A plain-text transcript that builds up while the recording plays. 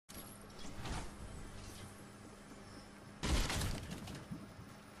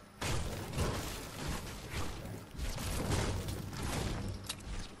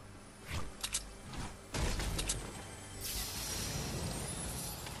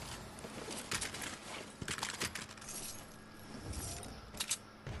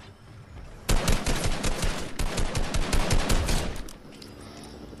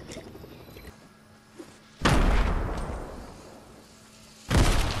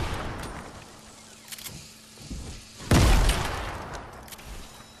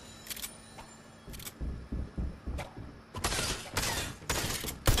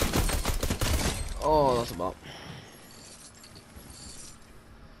that's a bot.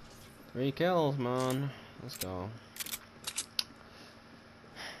 3 kills, man. Let's go.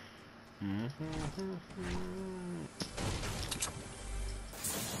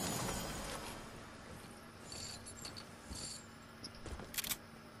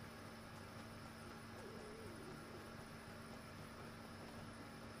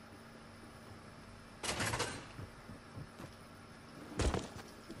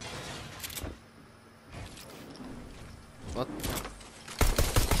 What?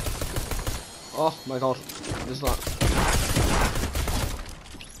 Oh my god, this is that.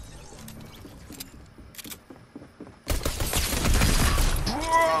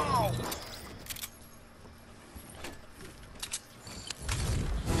 Bro!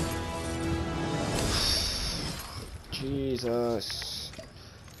 Jesus.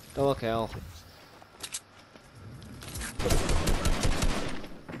 Double kill.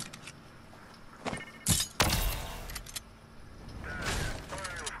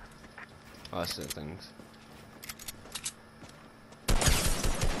 Oh, I see things.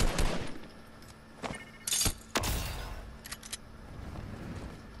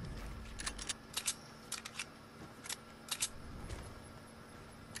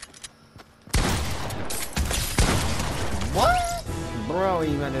 What? Bro,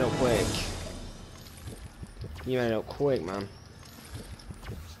 you made it up quick. You made it up quick, man.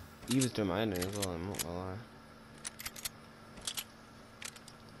 He was doing my ending as well, I'm not gonna lie.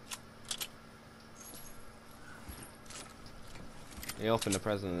 He opened the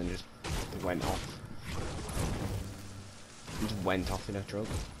present and just went off. He just went off in a truck.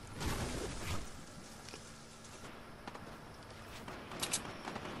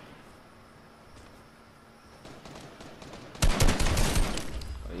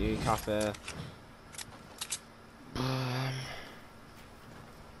 Are you cafe?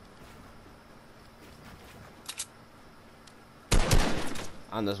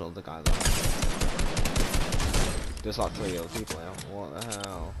 And there's another guy there. There's like 3 other people out. What the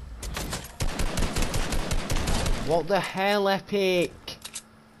hell? What the hell, Epic?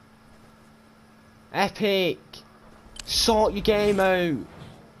 Epic! Sort your game out!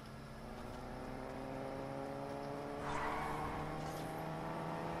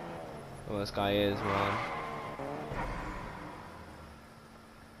 Oh, this guy is, man.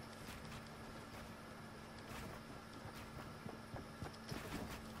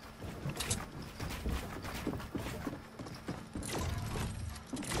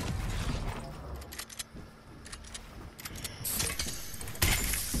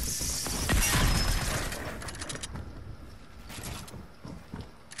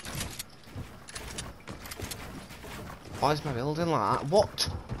 Why is my building like that? What?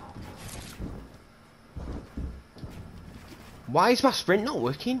 Why is my sprint not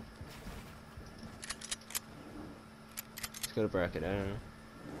working? Just gotta break it down.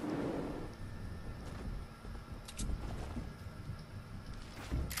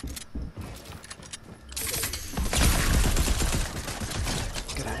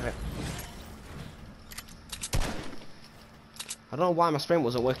 Get out of it. I don't know why my sprint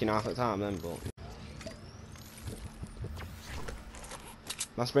wasn't working half the time then, but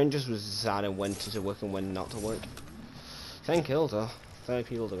my sprint just was deciding when to work and when not to work. 10 kills though, 30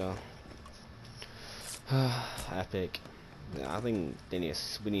 people to go. Epic. Yeah, I think we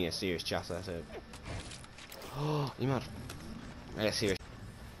need a serious chat there too. Oh, you mad? I got serious.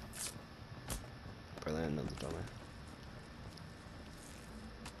 Brilliant, another dummy.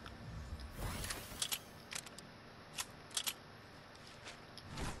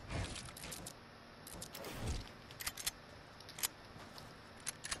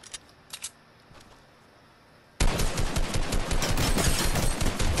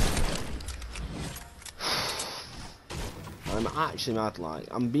 I'm actually mad, like,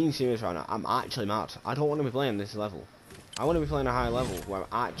 I'm being serious right now, I'm actually mad. I don't want to be playing this level. I want to be playing a high level where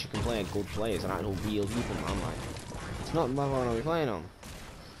I actually can play good players and actual real people, man, like. It's not the level I want to be playing on.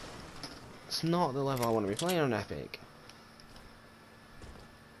 It's not the level I want to be playing on, Epic.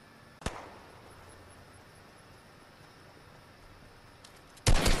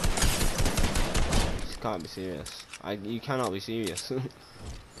 This can't be serious. You cannot be serious.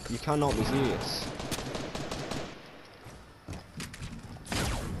 You cannot be serious.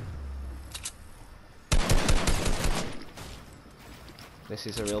 This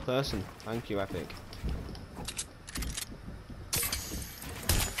is a real person. Thank you, Epic.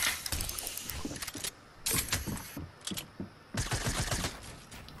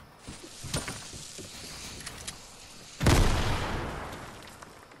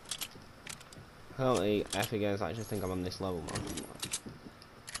 Apparently, Epic guys actually think I'm on this level, man.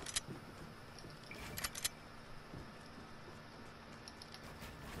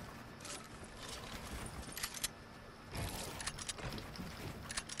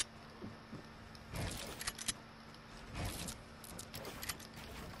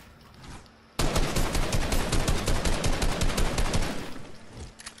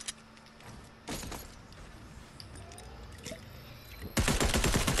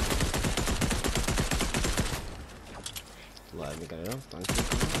 get it off, thank you.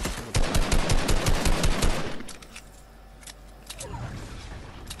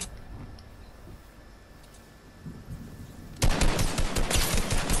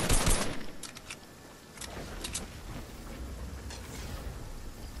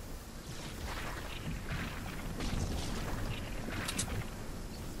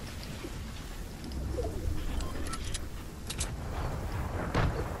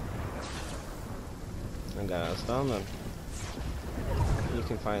 And get out of the storm then. You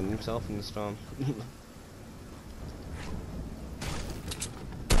can find himself in the storm.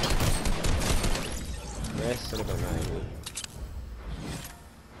 Rest of the night.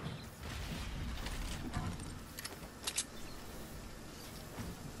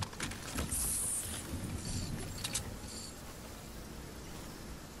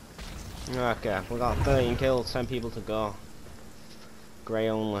 Okay, we got 13 kills, 10 people to go. Grey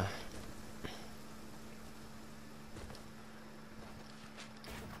only.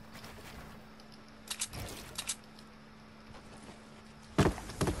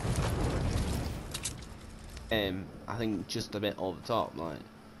 I think just a bit over the top, like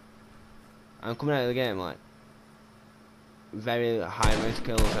I'm coming out of the game like very high risk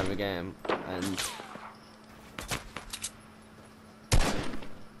kills every game, and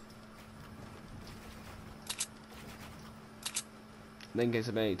I think it's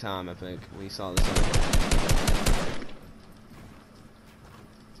about time we saw this out.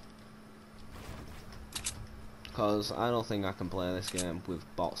 Because I don't think I can play this game with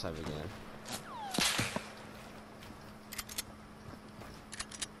bots every game.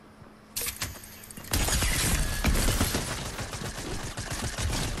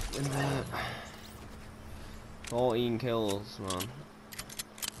 And 14 kills, man.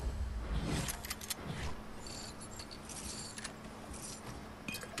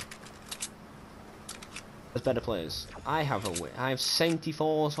 There's better players. I have a win. I have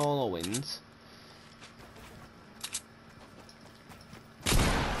 74 solo wins.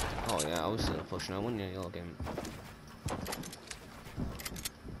 Oh yeah, I was still pushing on, wouldn't you, your game?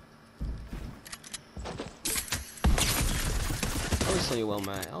 Obviously you will,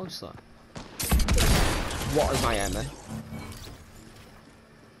 mate. I'll just like. What is my aim then?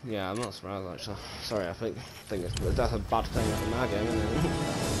 Yeah, I'm not surprised actually. Sorry, I think that's a bad thing in my game, isn't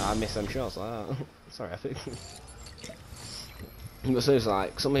it? I miss them shots like that. Sorry, I think. But seriously,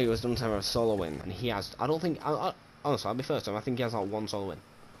 like somebody who has done a solo win, and he has. I don't think. Honestly, I'll be first time. I think he has like one solo win.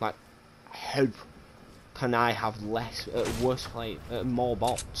 Like, how can I have less, worse play, more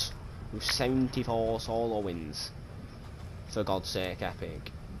bots with 74 solo wins? For God's sake,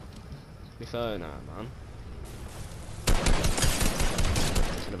 epic. Be fair now, man.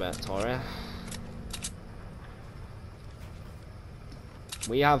 A bit, Tori.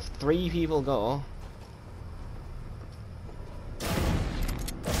 We have 3 people go.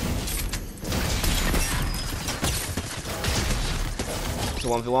 It's a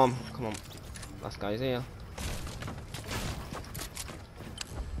 1v1. Come on, last guy's here.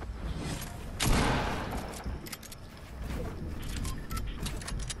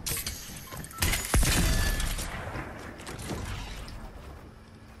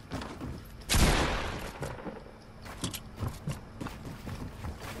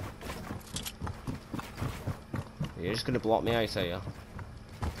 You're just gonna block me out, are you?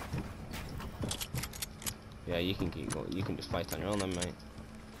 Yeah, you can keep going. You can just fight on your own then, mate.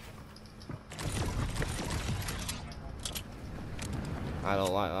 I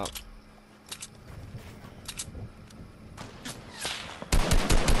don't like that.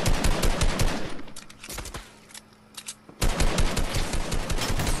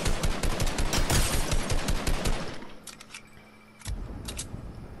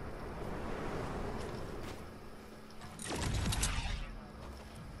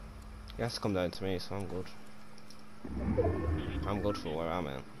 He has to come down to me, so I'm good. I'm good for where I'm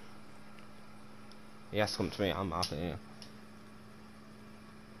at. He has to come to me, I'm happy here.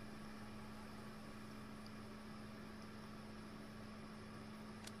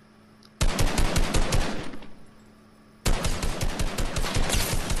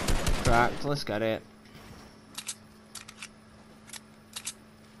 Cracked, let's get it.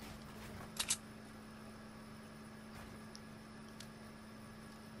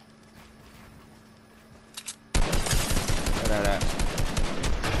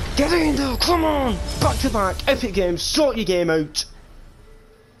 Get in there, come on! Back to back, epic games, sort your game out.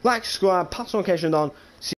 Like, subscribe, pass notifications on.